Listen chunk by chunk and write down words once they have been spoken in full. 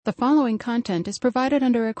The following content is provided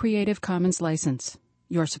under a Creative Commons license.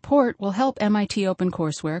 Your support will help MIT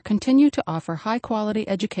OpenCourseware continue to offer high-quality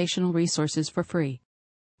educational resources for free.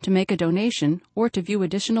 To make a donation or to view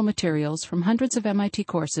additional materials from hundreds of MIT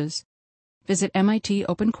courses, visit MIT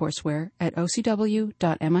OpenCourseware at ocw.mit.edu.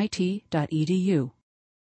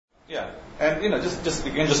 Yeah, and just we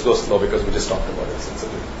can just go slow because we just talked about it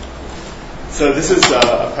extensively. So this is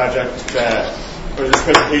a project or this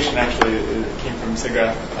presentation actually came from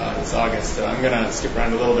SIGGRAPH this August, so I'm going to skip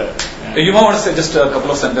around a little bit. You might want to say just a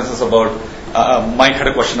couple of sentences about, Mike had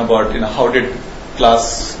a question about, how did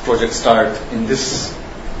class projects start in this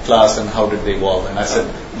class and how did they evolve? And I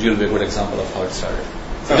said, Jill will be a good example of how it started.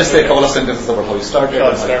 So just say a couple of sentences about how you started.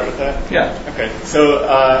 Shall I start with that? Yeah. Okay, so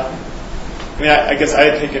I guess I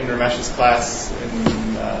had taken Ramesh's class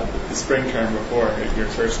in the spring term before your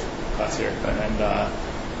first class here, and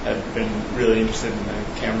had been really interested in the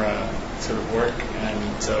camera sort of work,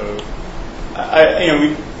 and so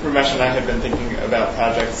Ramesh and I had been thinking about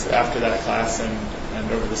projects after that class,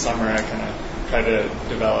 and over the summer I kind of tried to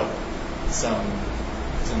develop some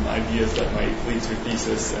ideas that might lead to a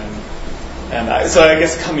thesis, so I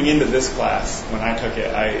guess coming into this class when I took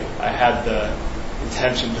it, I had the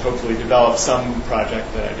intention to hopefully develop some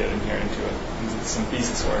project that I did in here into some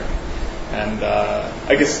thesis work, and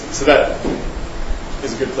I guess so that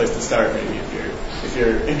is a good place to start maybe if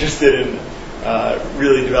you're interested in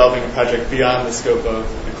really developing a project beyond the scope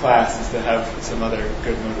of the class, is to have some other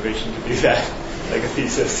good motivation to do that, like a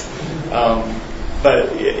thesis.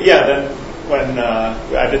 But yeah, then when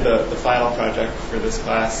I did the final project for this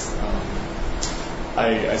class,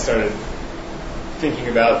 I started thinking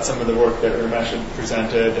about some of the work that Ramesh had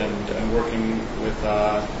presented and working with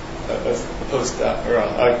a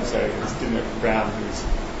student at Brown who's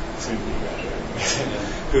soon to be graduating,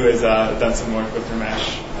 who has done some work with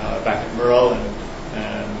Ramesh back at Merle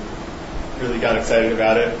and really got excited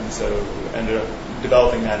about it, and so ended up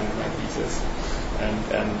developing that into my thesis,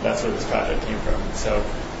 and that's where this project came from. So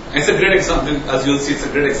it's a great example, as you'll see, it's a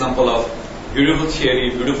great example of beautiful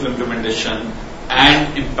theory, beautiful implementation,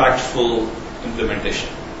 and impactful implementation.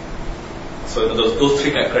 So those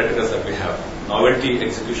three criteria that we have: novelty,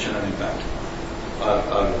 execution, and impact.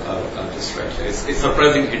 Are just right here. It's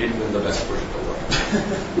surprising he didn't win the best project award.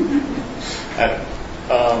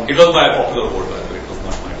 It was by a popular vote, by the way. It was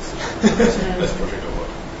not my decision. Best project award.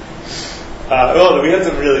 Well, we had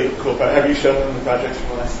some really cool projects. Have you shown them the projects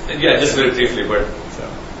from last? Yeah, just very briefly, but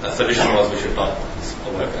the suggestion was we should talk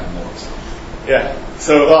about it more. Yeah.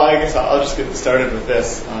 So, well, I guess I'll just get started with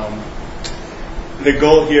this. The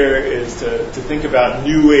goal here is to think about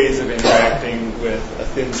new ways of interacting with a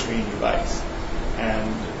thin screen device.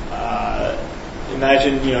 And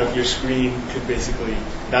imagine, if your screen could basically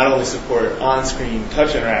not only support on-screen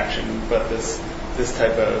touch interaction, but this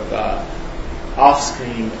type of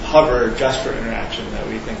off-screen hover gesture interaction that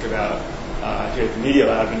we think about here at the Media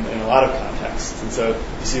Lab in a lot of contexts. And so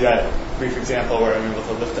you see that brief example where I'm able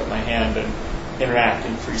to lift up my hand and interact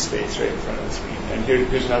in free space right in front of the screen. And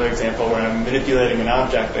here's another example where I'm manipulating an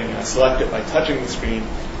object. I select it by touching the screen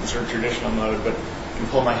in sort of traditional mode, but I can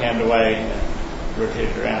pull my hand away and rotate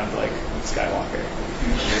it around like Skywalker.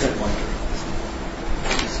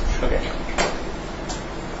 Okay.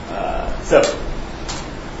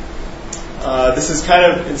 This is kind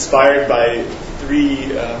of inspired by three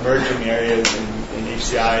emerging areas in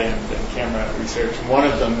HCI and camera research. One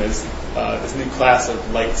of them is this new class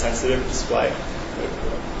of light-sensitive display.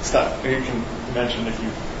 Stop. You can mention if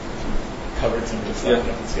you covered some of this stuff.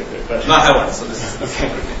 Yeah. I can skip it. But not that one. So this is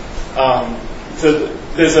okay. So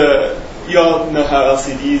there's you all know how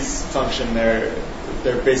LCDs function.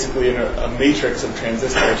 They're basically in a matrix of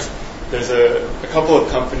transistors. There's a couple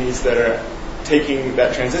of companies that are taking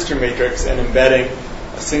that transistor matrix and embedding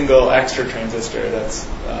a single extra transistor that's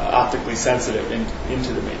optically sensitive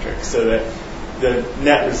into the matrix, so that the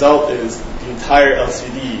net result is the entire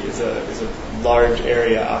LCD is a large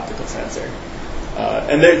area optical sensor.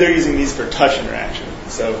 And they're using these for touch interaction.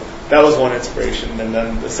 So that was one inspiration. And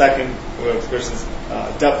then the second, of course, is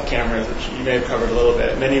depth cameras, which you may have covered a little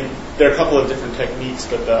bit. There are a couple of different techniques,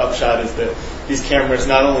 but the upshot is that these cameras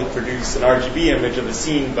not only produce an RGB image of a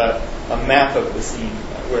scene, but a map of the scene,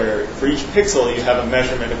 where for each pixel you have a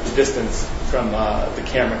measurement of the distance from the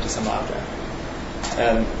camera to some object.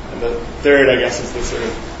 And the third, I guess, is this sort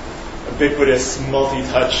of ubiquitous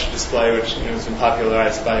multi-touch display, which has been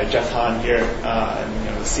popularized by Jeff Hahn here,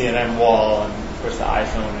 and the CNN wall, and of course the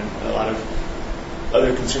iPhone, and a lot of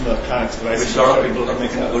other consumer electronics devices. Which a lot of people are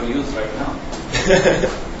making good use right now.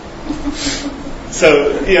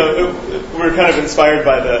 So we're kind of inspired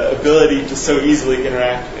by the ability to so easily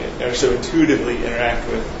interact or so intuitively interact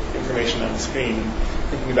with information on the screen, and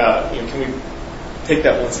thinking about, can we take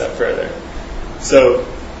that one step further? So,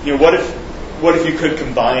 what if you could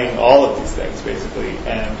combine all of these things basically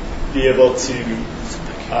and be able to,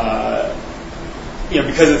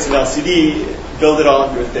 because it's an LCD, build it all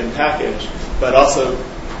into a thin package, but also,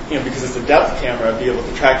 because it's a depth camera, be able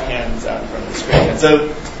to track hands out in front of the screen. And so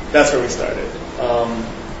that's where we started.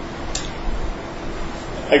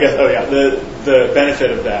 I guess, the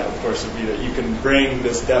benefit of that, of course, would be that you can bring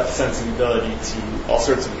this depth sensing ability to all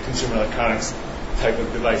sorts of consumer electronics type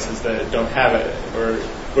of devices that don't have it, or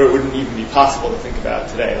where it wouldn't even be possible to think about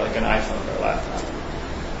today, like an iPhone or a laptop.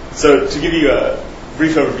 So to give you a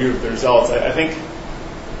brief overview of the results, I think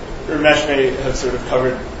Ramesh may have sort of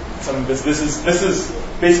covered some of this. This is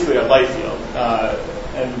basically a light field,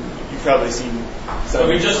 and you've probably seen some. So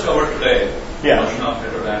we just covered today the notion of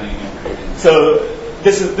heterodyning and grading. So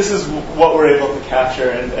this is what we're able to capture,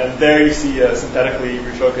 and there you see a synthetically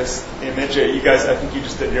refocused image. You guys, I think you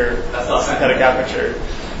just did your synthetic aperture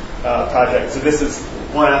project. So this is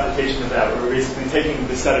one application of that, where we're basically taking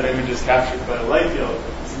the set of images captured by the light field,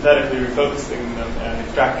 synthetically refocusing them and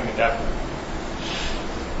extracting a depth.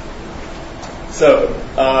 So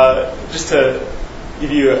just to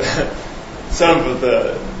give you some of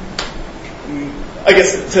the, I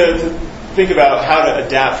guess to think about how to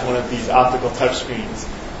adapt one of these optical touchscreens.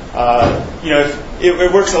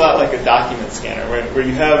 It works a lot like a document scanner, where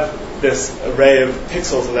you have this array of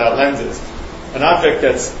pixels without lenses. An object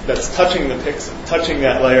that's touching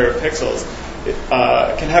that layer of pixels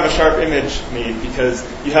can have a sharp image made because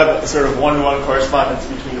you have a sort of one-to-one correspondence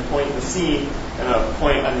between a point in the scene and a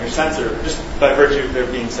point on your sensor, just by virtue of their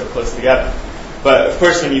being so close together. But of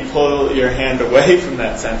course, when you pull your hand away from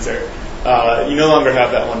that sensor, you no longer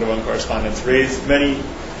have that one-to-one correspondence. Rays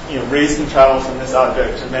can travel from this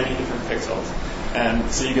object to many different pixels, and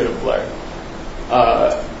so you get a blur.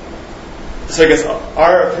 So I guess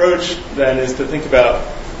our approach then is to think about,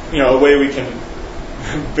 a way we can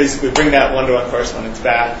basically bring that one-to-one correspondence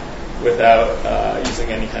back without using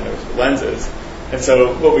any kind of lenses. And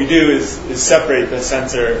so what we do is separate the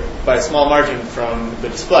sensor by a small margin from the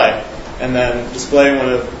display, and then display one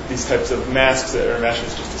of these types of masks that Ramesh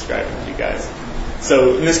was just describing to you guys.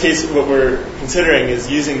 So in this case, what we're considering is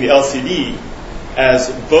using the LCD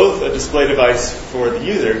as both a display device for the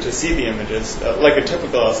user to see the images, like a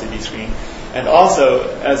typical LCD screen, and also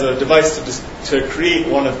as a device to create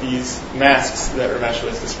one of these masks that Ramesh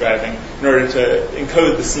was describing in order to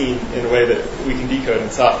encode the scene in a way that we can decode in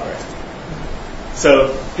software.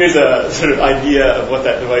 So here's a sort of idea of what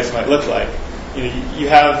that device might look like. You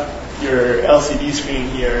have your LCD screen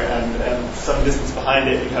here, and some distance behind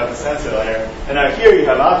it you have a sensor layer, and now here you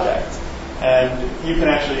have objects. And you can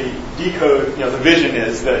actually decode, the vision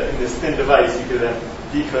is that in this thin device you could then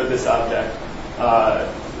decode this object,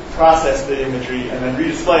 process the imagery, and then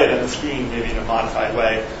redisplay it on the screen maybe in a modified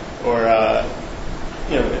way, or,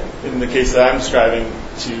 in the case that I'm describing,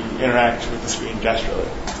 to interact with the screen gesturally.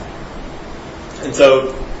 And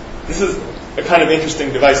so this is a kind of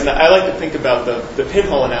interesting device, and I like to think about the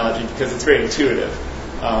pinhole analogy because it's very intuitive.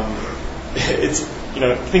 It's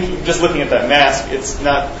just looking at that mask, it's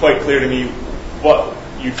not quite clear to me what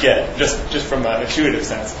you get just from an intuitive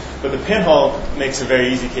sense. But the pinhole makes a very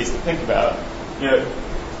easy case to think about.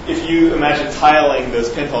 If you imagine tiling those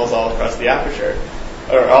pinholes all across the aperture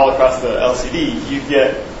or all across the LCD, you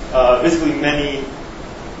get basically many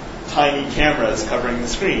tiny cameras covering the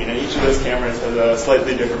screen, and each of those cameras has a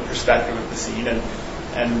slightly different perspective of the scene,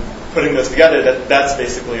 and putting those together, that's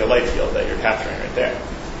basically a light field that you're capturing right there.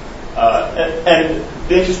 And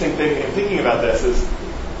the interesting thing in thinking about this is,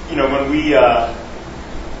 when we,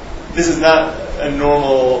 this is not a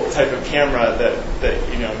normal type of camera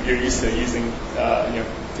that you're used to using,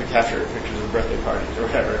 to capture pictures of birthday parties or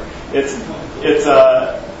whatever. It's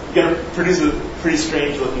going to produce a pretty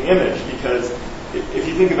strange looking image, because if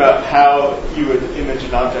you think about how you would image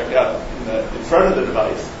an object up in front of the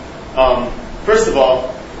device, first of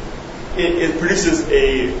all, it produces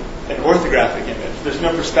an orthographic image. There's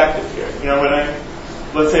no perspective here.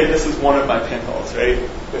 Let's say this is one of my pinholes, right?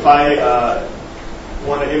 If I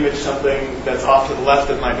want to image something that's off to the left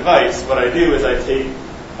of my device, what I do is I take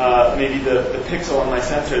maybe the pixel on my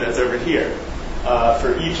sensor that's over here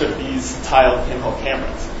for each of these tiled pinhole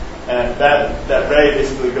cameras. And that ray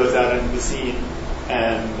basically goes out into the scene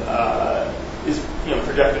and is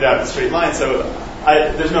projected out in a straight line. So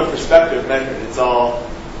there's no perspective measured. It's all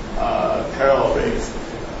parallel rays.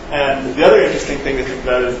 And the other interesting thing to think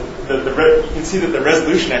about is you can see that the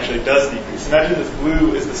resolution actually does decrease. Imagine this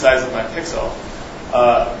blue is the size of my pixel.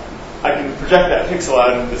 I can project that pixel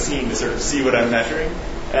out into the scene to sort of see what I'm measuring.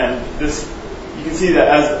 And this, you can see that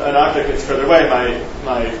as an object gets further away,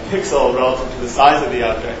 my pixel relative to the size of the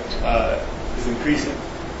object is increasing.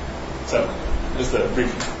 So, just a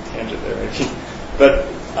brief tangent there, maybe. But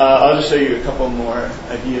I'll just show you a couple more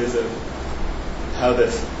ideas of how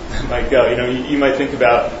this might go. You might think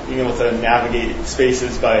about being able to navigate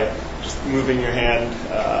spaces by just moving your hand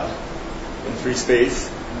in free space,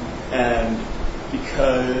 and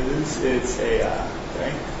because it's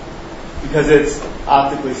because it's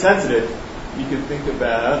optically sensitive, you can think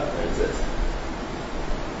about where is this?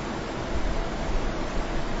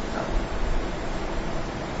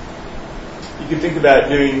 You can think about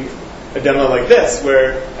doing a demo like this,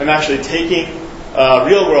 where I'm actually taking a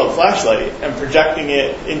real-world flashlight and projecting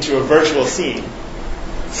it into a virtual scene.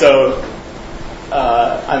 So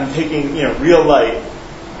I'm taking real light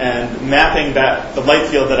and mapping the light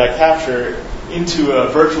field that I capture into a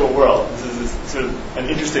virtual world. This is sort of an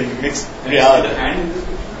interesting mixed reality. The hand in this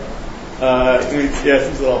yeah, it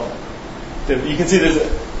seems a little. You can see there's a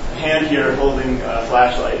hand here holding a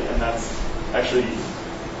flashlight, and that's actually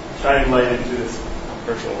shining light into this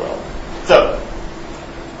virtual world. So,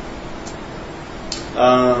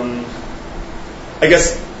 I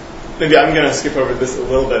guess maybe I'm going to skip over this a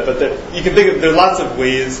little bit, but you can think there are lots of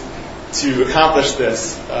ways to accomplish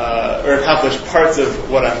this, or accomplish parts of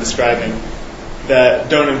what I'm describing that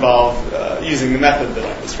don't involve using the method that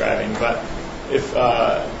I'm describing. But if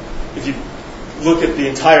you look at the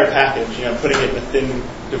entire package, putting it in a thin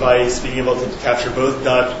device, being able to capture both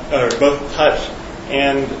touch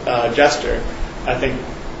and gesture, I think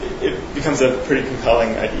it becomes a pretty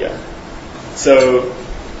compelling idea. So,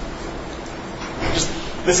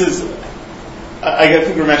 I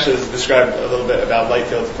think Ramesh has described a little bit about light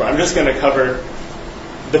fields before. I'm just going to cover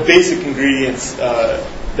the basic ingredients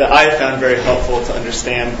that I have found very helpful to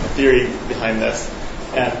understand the theory behind this.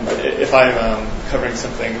 And if I'm covering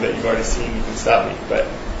something that you've already seen, you can stop me. But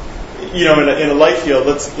in a light field,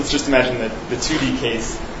 let's just imagine the 2D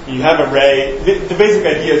case. You have a ray. The basic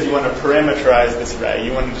idea is you want to parameterize this ray.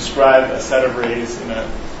 You want to describe a set of rays in a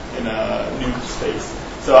new space.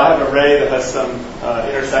 So I have a ray that has some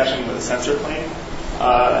intersection with a sensor plane,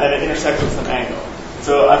 and it intersects with some angle.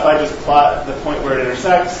 So if I just plot the point where it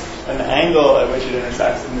intersects and the angle at which it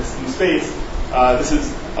intersects in this new space, this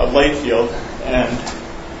is a light field, and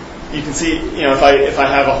you can see, if I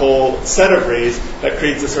have a whole set of rays, that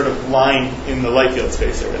creates a sort of line in the light field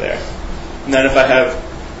space over there. And then if I have,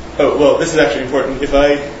 this is actually important. If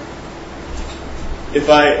I,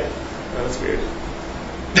 that's weird.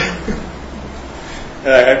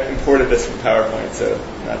 I imported this from PowerPoint, so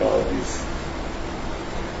not all of these.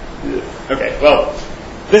 Okay, well,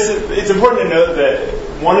 it's important to note that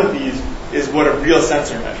one of these is what a real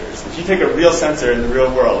sensor measures. If you take a real sensor in the real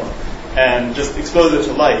world and just expose it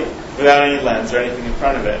to light without any lens or anything in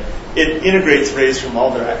front of it, it integrates rays from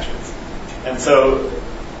all directions. And so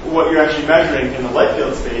what you're actually measuring in the light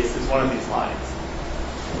field space is one of these lines.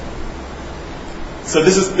 So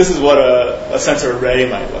this is what a sensor array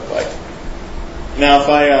might look like. Now, if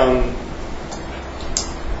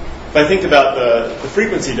I think about the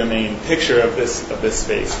frequency domain picture of this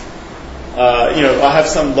space, I have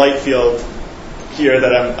some light field here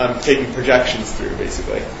that I'm taking projections through,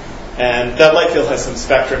 basically, and that light field has some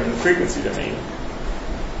spectrum in the frequency domain.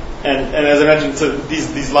 And as I mentioned, so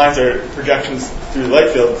these lines are projections through the light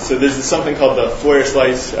field. So there's something called the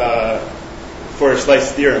Fourier-Slice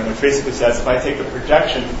theorem, which basically says if I take a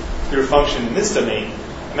projection through a function in this domain,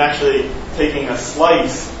 I'm actually taking a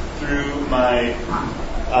slice through my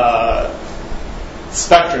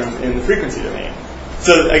spectrum in the frequency domain.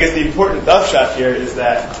 So I guess the important upshot here is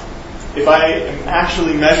that if I am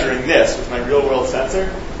actually measuring this with my real-world sensor,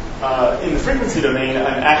 in the frequency domain,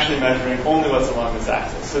 I'm actually measuring only what's along this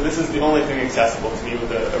axis. So this is the only thing accessible to me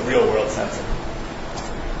with a real-world sensor.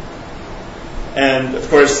 And, of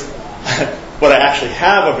course, what I actually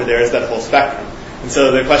have over there is that whole spectrum. And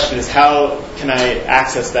so the question is, how can I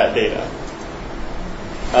access that data?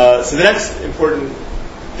 So the next important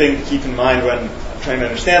thing to keep in mind when trying to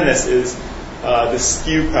understand this is the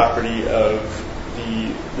skew property of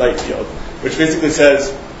the light field, which basically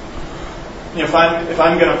says, if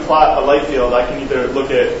I'm going to plot a light field, I can either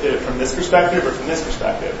look at it from this perspective or from this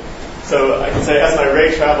perspective. So I can say, as my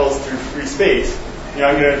ray travels through free space,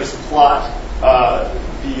 I'm going to just plot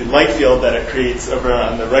the light field that it creates over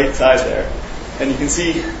on the right side there. And you can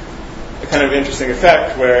see a kind of interesting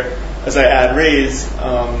effect where, as I add rays,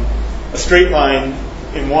 a straight line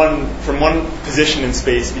from one position in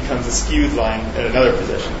space becomes a skewed line at another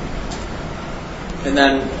position. And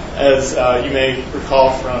then, as you may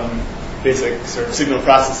recall from basic sort of signal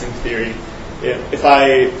processing theory, if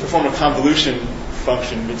I perform a convolution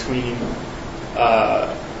function between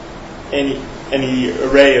any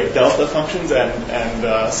array of delta functions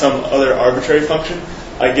and some other arbitrary function,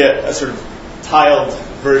 I get a sort of tiled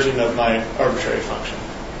version of my arbitrary function.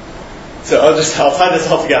 So I'll tie this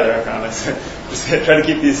all together, I promise. Just try to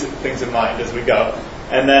keep these things in mind as we go.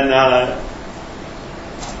 And then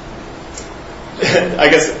I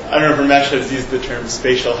guess, I don't know if Ramesh has used the term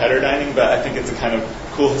spatial heterodyning, but I think it's a kind of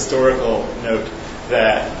cool historical note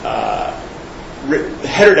that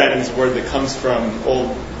heterodyning is a word that comes from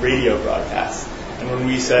old radio broadcasts. And when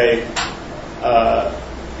we say,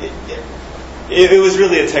 it was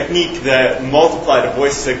really a technique that multiplied a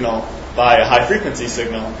voice signal by a high frequency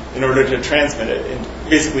signal in order to transmit it and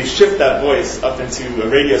basically shift that voice up into a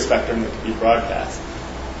radio spectrum that could be broadcast.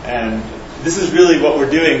 And this is really what we're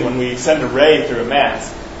doing when we send a ray through a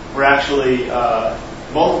mask. We're actually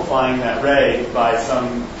multiplying that ray by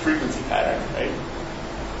some frequency pattern, right?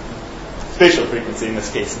 Spatial frequency in this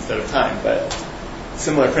case instead of time, but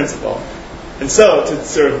similar principle. And so to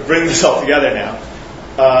sort of bring this all together now,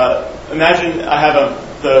 imagine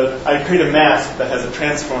I create a mask that has a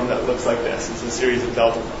transform that looks like this. It's a series of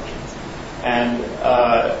delta functions. And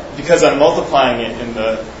because I'm multiplying it in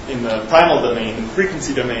the primal domain, in the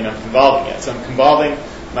frequency domain, I'm convolving it. So I'm convolving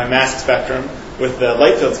my mask spectrum with the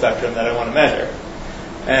light field spectrum that I want to measure.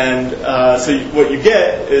 And so what you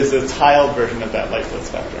get is a tiled version of that light field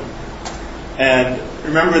spectrum. And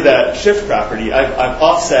remember that shift property, I've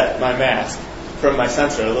offset my mask from my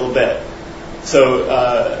sensor a little bit. So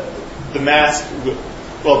the mask,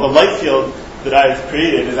 the light field that I've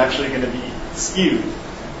created is actually going to be skewed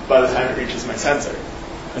by the time it reaches my sensor.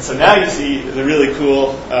 And so now you see the really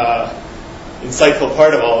cool, insightful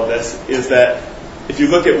part of all of this is that if you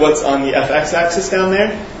look at what's on the fx axis down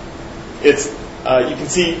there, it's you can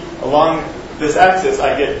see along this axis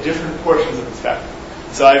I get different portions of the spectrum.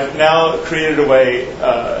 So I've now created a way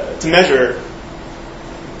to measure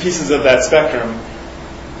pieces of that spectrum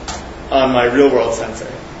on my real-world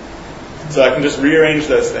sensor. So I can just rearrange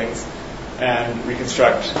those things and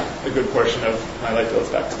reconstruct a good portion of my light field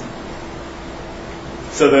spectrum.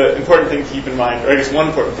 So the important thing to keep in mind, or I guess one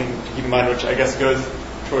important thing to keep in mind, which I guess goes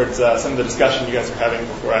towards some of the discussion you guys are having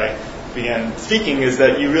before I began speaking, is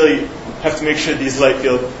that you really have to make sure these light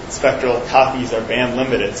field spectral copies are band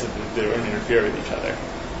limited so that they don't interfere with each other.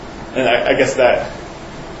 And I guess that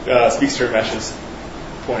speaks to Ramesh's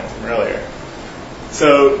point from earlier.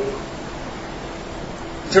 So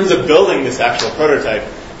in terms of building this actual prototype,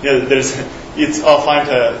 it's all fine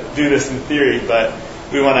to do this in theory, but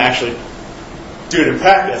we want to actually do it in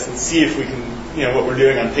practice and see if we can, what we're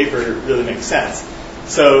doing on paper really makes sense.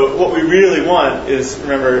 So what we really want is,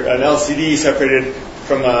 remember, an LCD separated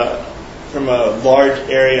from a large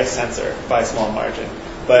area sensor by a small margin.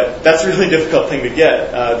 But that's a really difficult thing to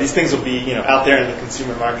get. These things will be, out there in the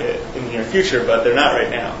consumer market in the near future, but they're not right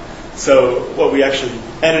now. So what we actually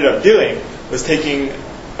ended up doing was taking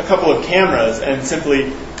a couple of cameras and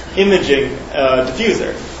simply imaging a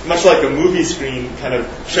diffuser. Much like a movie screen kind of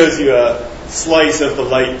shows you a slice of the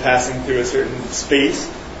light passing through a certain space,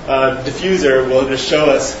 diffuser will just show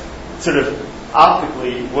us sort of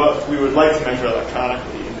optically what we would like to measure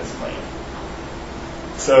electronically in this plane.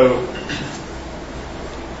 So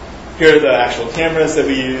here are the actual cameras that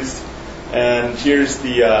we used, and here's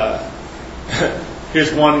the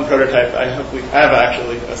here's one prototype. I have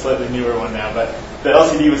actually a slightly newer one now, but the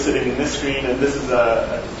LCD was sitting in this screen, and this is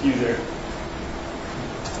a diffuser.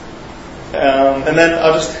 And then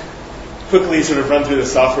I'll just quickly sort of run through the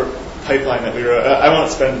software pipeline that we wrote. I won't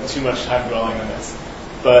spend too much time dwelling on this,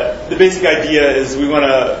 but the basic idea is we want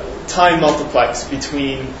to time multiplex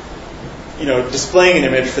between displaying an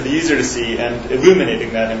image for the user to see and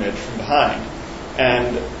illuminating that image from behind,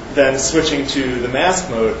 and then switching to the mask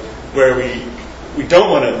mode where we don't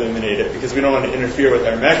want to illuminate it because we don't want to interfere with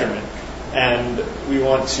our measurement, and we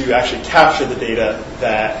want to actually capture the data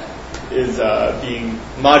that is being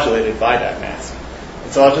modulated by that mask.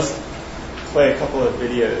 And so I'll just play a couple of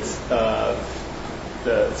videos of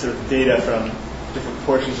the sort of data from different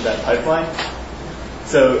portions of that pipeline.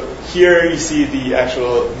 So here you see the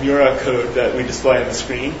actual Mura code that we display on the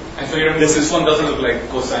screen. And so this one doesn't look like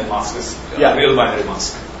cosine mask. It's a real binary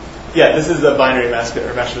mask. Yeah, this is the binary mask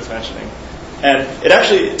that Ramesh was mentioning. And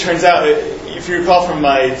it turns out, if you recall from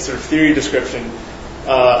my sort of theory description,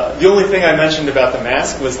 the only thing I mentioned about the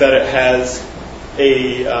mask was that it has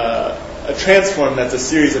a transform that's a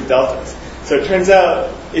series of deltas. So it turns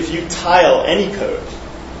out if you tile any code,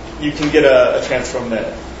 you can get a transform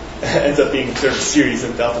that ends up being sort of a series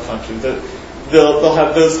of delta functions. They'll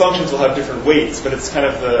have those functions will have different weights, but it's kind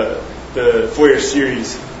of the Fourier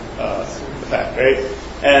series effect, right?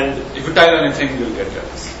 And if you tile anything, you'll get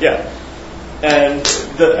jealous. Yeah. And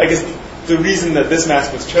I guess the reason that this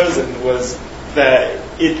mask was chosen was that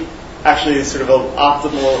it actually is sort of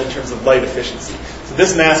optimal in terms of light efficiency. So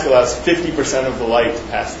this mask allows 50% of the light to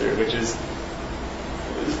pass through, which is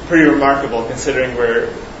pretty remarkable considering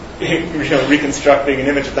we're reconstructing an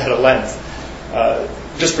image that had a lens.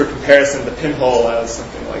 Just for comparison, the pinhole allows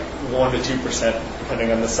something like 1 to 2%,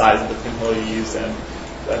 depending on the size of the pinhole you use. And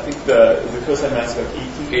I think the cosine mask of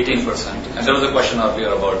 18%. And there was a question earlier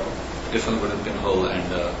about difference between pinhole and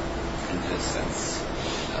this sense.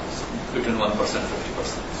 Between 1%,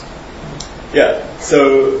 50%. Yeah.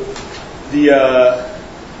 So the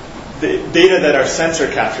data that our sensor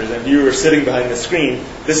captures, and if you were sitting behind the screen,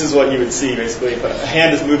 this is what you would see basically. If a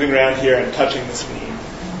hand is moving around here and touching the screen,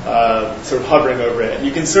 sort of hovering over it, and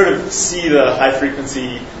you can sort of see the high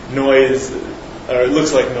frequency noise, or it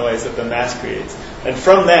looks like noise that the mask creates. And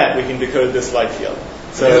from that, we can decode this light field.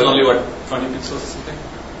 So this is only what, 20 pixels or something?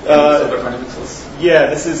 20 pixels?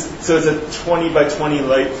 Yeah, it's a 20 by 20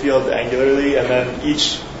 light field angularly, and then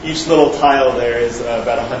each little tile there is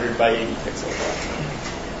about 100 by 80 pixels.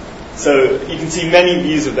 So you can see many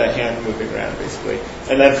views of that hand moving around, basically.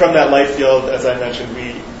 And then from that light field, as I mentioned,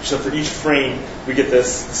 so for each frame, we get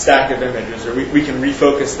this stack of images, or we can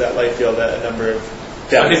refocus that light field at a number of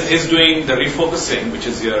depths. So he's doing the refocusing, which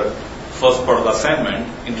is your first part of the assignment,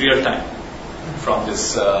 in real time from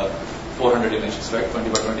this 400 images, right? 20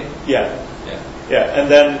 by 20? Yeah. And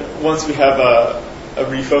then once we have a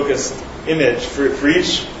refocused image for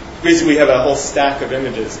each, basically we have a whole stack of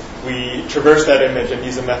images. We traverse that image and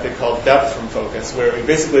use a method called depth from focus, where we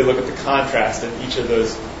basically look at the contrast in each of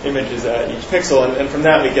those images at each pixel, and from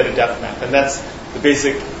that we get a depth map. And that's the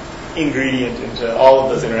basic ingredient into all of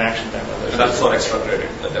those interaction demos. And that's for extra credit,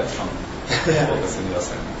 the depth from focus in your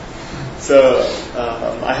assignment. So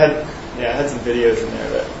I had some videos in there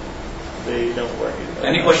that they don't work anymore.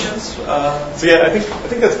 Any questions? So yeah, I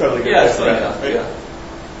think that's probably good. Yeah.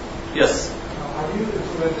 Yes. How do you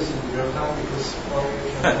implement this in real time? Because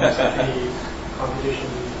the computation.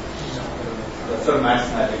 That's a nice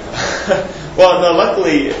magic. Well, no.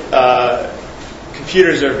 Luckily,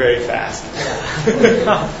 computers are very fast.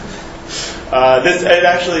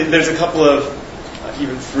 There's a couple of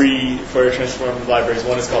even free Fourier transform libraries.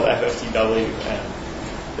 One is called FFTW, and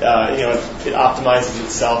it optimizes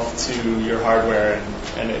itself to your hardware,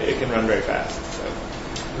 and it can run very fast. So.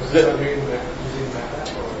 Was this using MATLAB?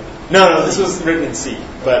 No, this was written in C,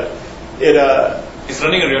 but it's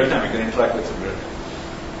running in real time. You can interact with it in real time.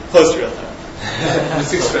 Close to real time.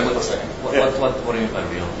 6 frames per second. What do you mean by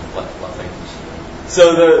real? What things?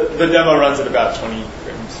 So the demo runs at about 20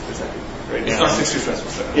 frames per second right now. It's not 60 frames per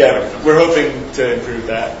second. Yeah, we're hoping to improve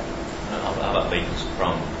that. How about latency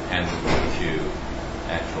from handling to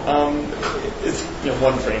actual? It's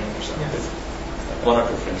 1 frame or something. Yeah. 1 or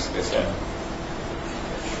 2 frames based on.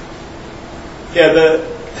 Yeah, the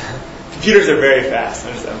computers are very fast.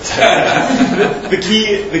 The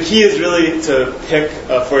key is really to pick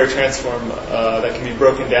a Fourier transform that can be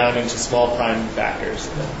broken down into small prime factors,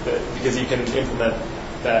 because you can implement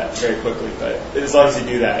that very quickly. But as long as you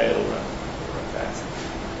do that, it'll run fast.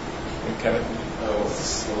 And Kevin? What's the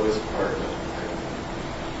slowest part of it?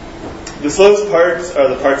 The slowest parts are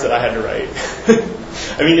the parts that I had to write.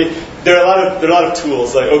 I mean, there are a lot of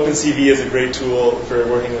tools. Like OpenCV is a great tool for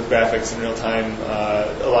working with graphics in real time.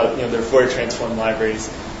 There are Fourier transform libraries.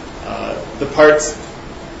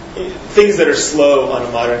 Things that are slow on a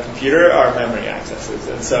modern computer are memory accesses,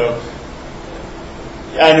 and so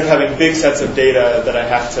I end up having big sets of data that I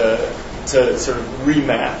have to sort of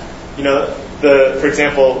remap. For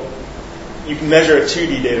example, you can measure a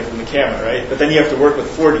 2D data from the camera, right? But then you have to work with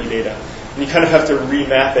 4D data, and you kind of have to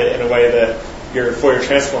remap it in a way that your Fourier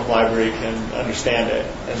transform library can understand it.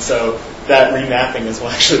 And so that remapping is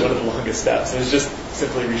actually one of the longest steps. And it's just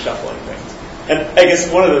simply reshuffling things. And I guess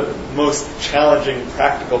one of the most challenging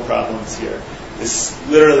practical problems here is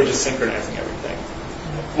literally just synchronizing everything.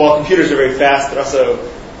 While computers are very fast, they're also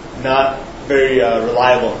not very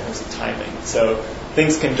reliable in terms of timing. So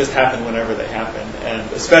things can just happen whenever they happen. And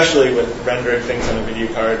especially with rendering things on a video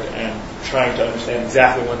card and trying to understand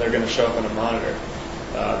exactly when they're going to show up on a monitor.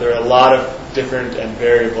 There are a lot of different and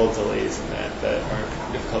variable delays in that are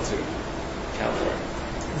difficult to account for.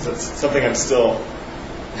 So it's something I'm still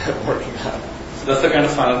working on. So that's the kind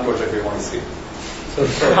of final project we want to see. So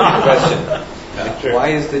question. Sure. Why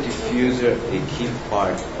is the diffuser a key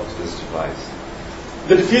part of this device?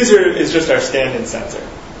 The diffuser is just our stand-in sensor.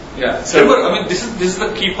 Yeah. So remember, this is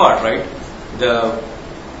the key part, right? The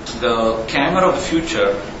camera of the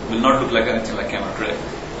future will not look like anything like camera today.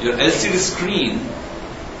 Your LCD screen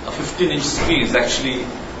a 15-inch screen is actually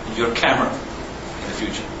your camera in the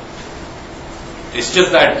future. It's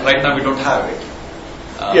just that right now we don't have it.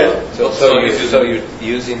 So you're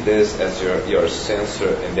using this as your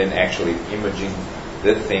sensor and then actually imaging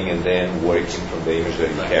the thing and then working from the image that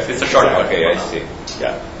you have. It's a shortcut. Okay, I see.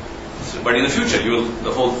 Yeah. But in the future,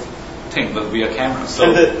 the whole thing will be a camera.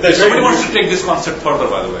 So And somebody wants to take this concept further,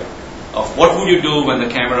 by the way, of what would you do when the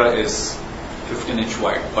camera is 15-inch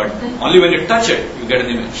wide, but only when you touch it, you get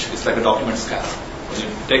an image. It's like a document scan. When you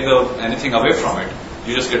take anything away from it,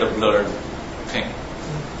 you just get a blurred thing.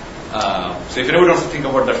 So if anybody wants to think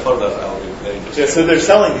about that further, I'll be very interested. Yeah, so they're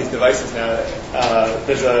selling these devices now.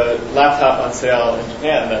 There's a laptop on sale in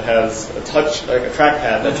Japan that has a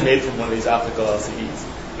trackpad that's made from one of these optical LCDs.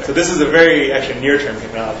 Right. So this is a very actually near-term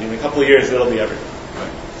technology. In a couple of years, it'll be everything.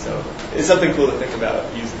 Right. So it's something cool to think about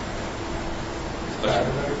using.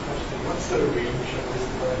 Another question: what's the range of this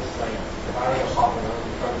device? Like, if I were to hop around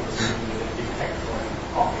in front of the screen and detect when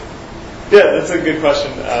hopping? Yeah, that's a good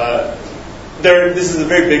question. This is a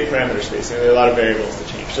very big parameter space, and there are a lot of variables to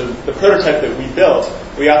change. So the prototype that we built,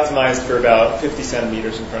 we optimized for about 50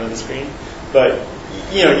 centimeters in front of the screen. But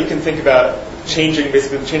you can think about changing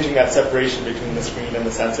that separation between the screen and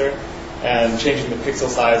the sensor, and changing the pixel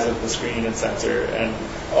size of the screen and sensor, and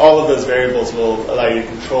all of those variables will allow you to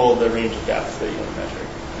control the range of depth that you want to measure.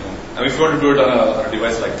 Yeah. I mean, if you want to do it on a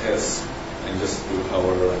device like this, and just do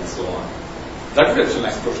hover and so on, that would be actually a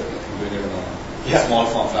nice project. I think doing it in a small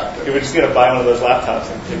form factor. We're just going to buy one of those laptops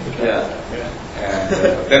and take the camera. Yeah.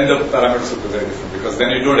 And then the parameters will be very different, because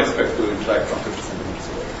then you don't expect to interact from 50 centimeters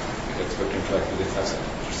away. You expect to interact within 5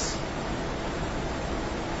 centimeters.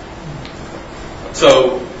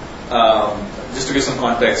 So, just to give some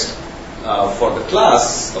context, for the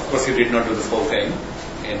class, of course, you did not do this whole thing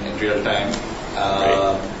in real time.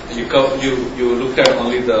 Right. You looked at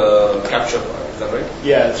only the capture part. Is that right?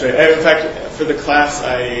 Yeah, that's right. In fact, for the class,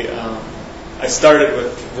 I started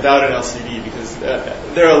without an LCD because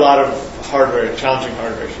there are a lot of challenging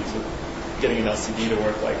hardware issues with getting an LCD to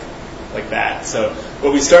work like that. So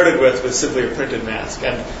what we started with was simply a printed mask,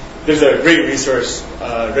 and there's a great resource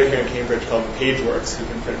right here in Cambridge called PageWorks who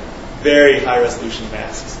can print very high-resolution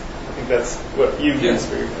masks. I think that's what you use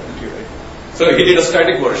for your computer. So he did a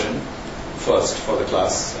static version first for the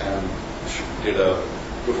class and did a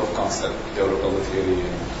proof of concept, developed all the theory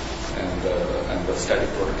and the static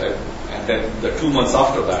prototype. And then the 2 months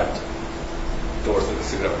after that, towards the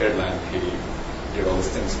SIGGRAPH deadline, he did all these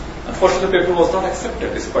things. Unfortunately, the paper was not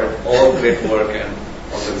accepted despite all great work and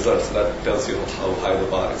all the results. That tells you how high the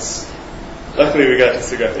bar is. Luckily, we got to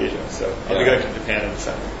SIGGRAPH Asia, so I'll be going to Japan in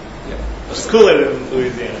December. Yeah. It's cooler than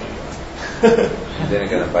Louisiana. Then you're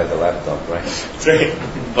going to buy the laptop, right? That's right.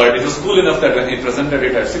 But it was cool enough that when he presented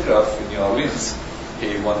it at SIGGRAPH in New Orleans,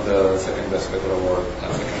 he won the second best paper award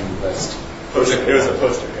and second best project. It was a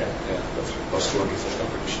poster, yeah. Yeah, poster on research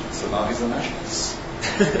competition. So now he's a nationalist.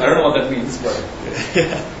 I don't know what that means, but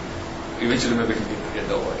eventually maybe he can get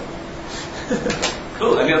the award.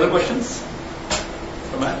 Cool. Any other questions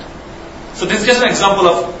for Matt? So this is just an example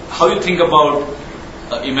of how you think about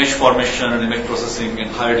image formation and image processing in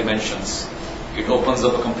higher dimensions. It opens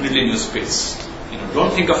up a completely new space.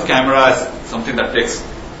 Don't think of camera as something that takes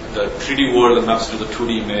the 3D world and maps to the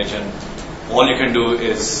 2D image, and all you can do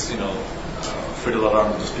is fiddle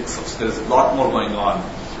around with those pixels. There's a lot more going on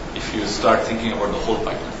if you start thinking about the whole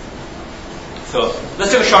pipeline. So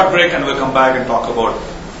let's take a short break and we'll come back and talk about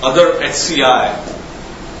other HCI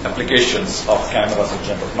applications of cameras in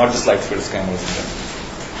general, not just light fields cameras in general.